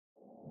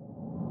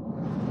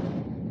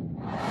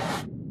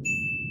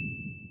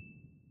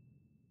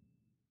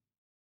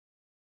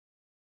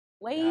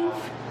Wave.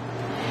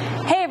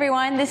 Hey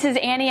everyone, this is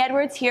Annie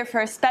Edwards here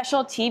for a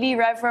special TV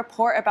Rev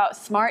report about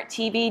smart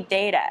TV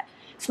data.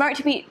 Smart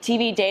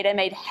TV data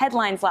made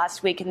headlines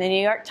last week in the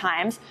New York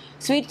Times,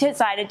 so we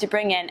decided to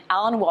bring in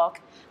Alan Wolk,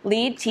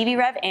 lead TV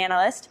Rev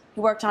analyst.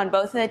 He worked on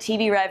both of the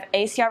TV Rev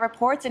ACR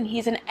reports, and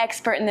he's an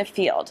expert in the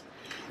field.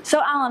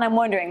 So Alan, I'm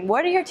wondering,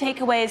 what are your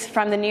takeaways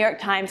from the New York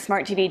Times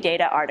Smart TV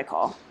data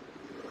article?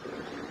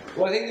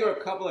 Well, I think there are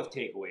a couple of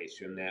takeaways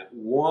from that.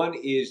 One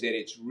is that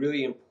it's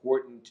really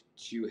important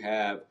to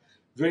have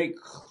very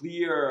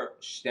clear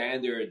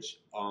standards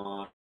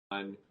on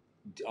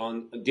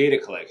data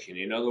collection.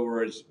 In other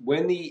words,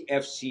 when the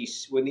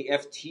FTC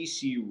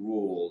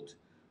ruled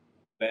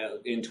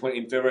in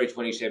February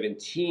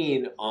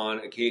 2017 on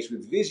a case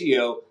with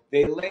Vizio,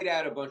 they laid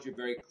out a bunch of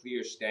very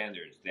clear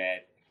standards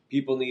that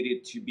people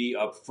needed to be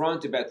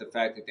upfront about the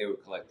fact that they were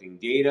collecting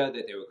data,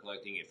 that they were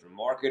collecting it from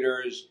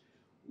marketers,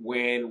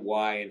 when,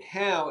 why, and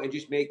how, and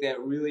just make that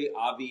really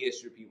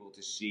obvious for people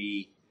to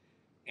see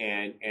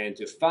and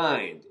to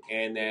find,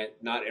 and that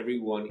not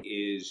everyone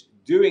is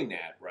doing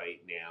that right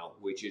now,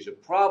 which is a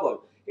problem.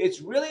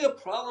 It's really a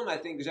problem, I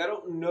think, because I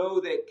don't know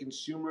that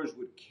consumers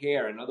would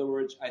care. In other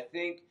words, I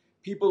think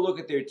people look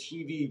at their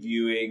TV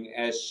viewing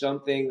as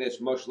something that's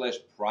much less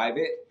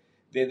private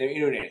than their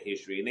internet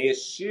history, and they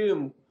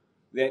assume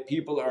that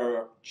people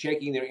are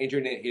checking their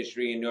internet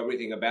history and know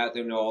everything about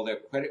them, know all their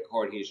credit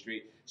card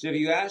history. So if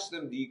you ask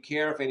them, do you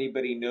care if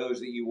anybody knows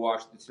that you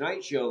watched The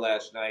Tonight Show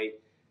last night?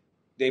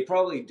 They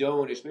probably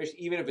don't, especially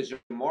even if it's a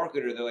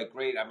marketer. They're like,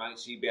 great, I might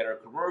see better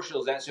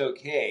commercials. That's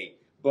okay.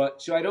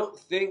 But so I don't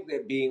think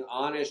that being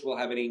honest will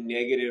have any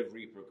negative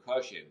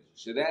repercussions.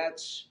 So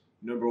that's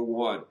number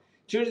one. In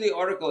terms of the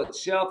article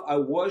itself, I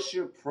was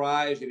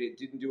surprised that it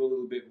didn't do a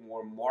little bit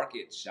more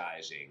market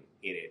sizing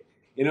in it.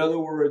 In other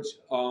words,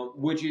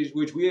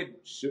 which we had,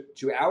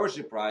 to our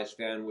surprise,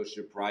 found was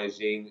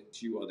surprising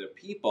to other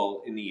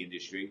people in the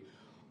industry,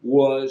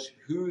 was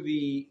who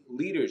the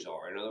leaders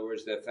are. In other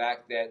words, the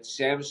fact that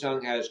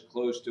Samsung has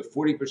close to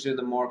 40% of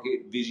the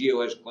market,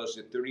 Vizio has close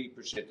to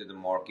 30% of the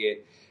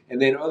market,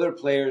 and then other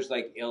players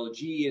like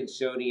LG and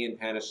Sony and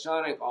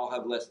Panasonic all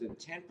have less than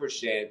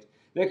 10%.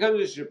 That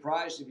comes as a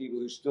surprise to people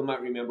who still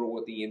might remember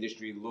what the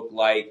industry looked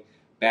like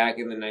back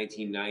in the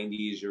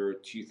 1990s or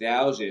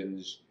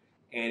 2000s.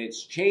 And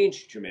it's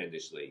changed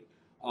tremendously.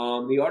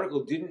 The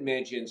article didn't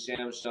mention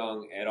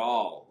Samsung at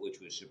all, which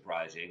was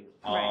surprising.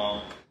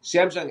 Right.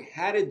 Samsung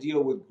had a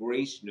deal with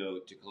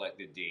Gracenote to collect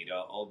the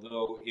data,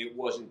 although it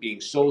wasn't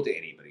being sold to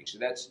anybody. So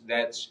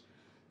that's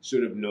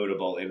sort of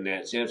notable in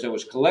that Samsung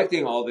was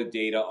collecting all the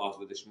data off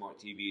of the smart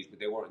TVs, but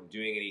they weren't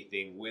doing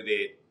anything with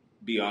it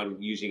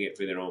beyond using it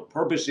for their own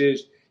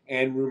purposes.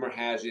 And rumor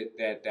has it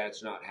that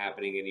that's not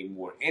happening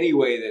anymore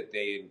anyway, that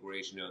they and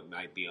Gracenote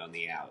might be on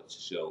the outs.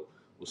 So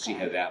we'll see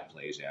how that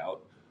plays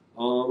out.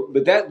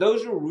 But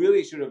those are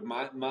really sort of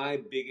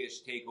my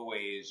biggest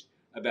takeaways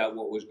about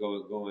what was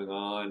going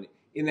on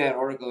in that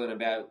article and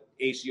about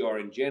ACR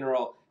in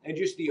general, and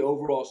just the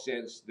overall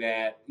sense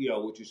that,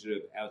 which is sort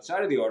of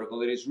outside of the article,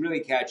 that it's really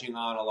catching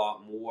on a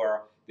lot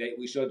more. That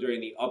we saw during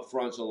the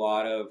upfronts a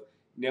lot of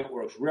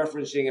networks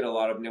referencing it, a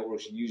lot of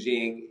networks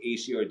using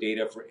ACR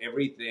data for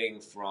everything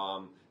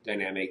from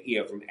dynamic,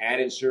 from ad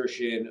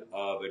insertion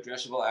of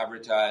addressable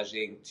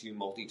advertising to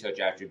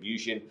multi-touch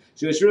attribution.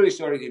 So it's really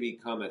starting to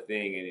become a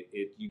thing,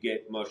 and you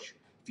get much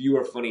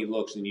fewer funny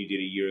looks than you did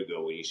a year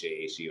ago when you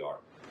say ACR.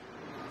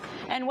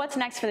 And what's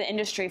next for the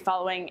industry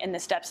following in the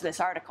steps of this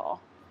article?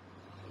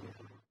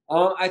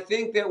 I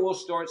think that we'll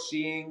start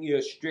seeing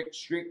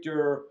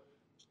stricter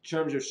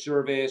terms of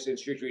service and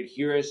stricter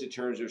adherence to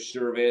terms of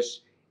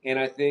service. And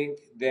I think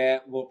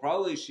that we'll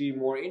probably see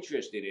more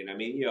interest in it. I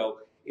mean,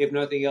 if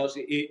nothing else,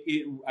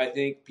 I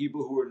think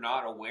people who are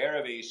not aware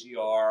of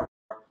ACR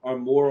are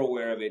more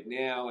aware of it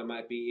now and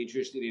might be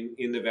interested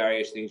in the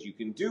various things you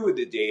can do with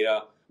the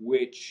data,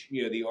 which,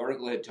 the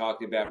article had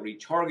talked about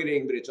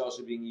retargeting, but it's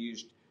also being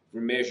used for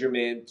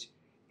measurement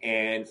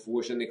and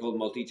for something called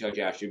multi-touch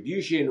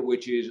attribution,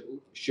 which is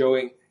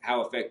showing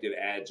how effective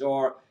ads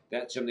are.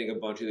 That's something a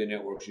bunch of the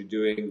networks are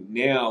doing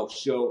now.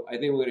 So I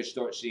think we're going to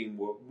start seeing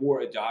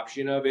more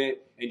adoption of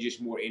it and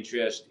just more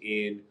interest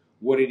in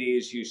what it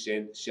is, who's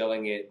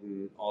selling it,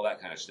 and all that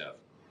kind of stuff.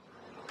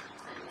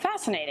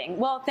 Fascinating.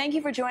 Well, thank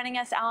you for joining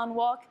us, Alan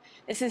Wolk.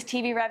 This is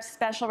TV Rev's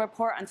special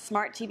report on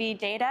smart TV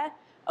data.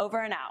 Over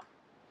and out.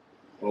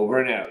 Over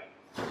and out.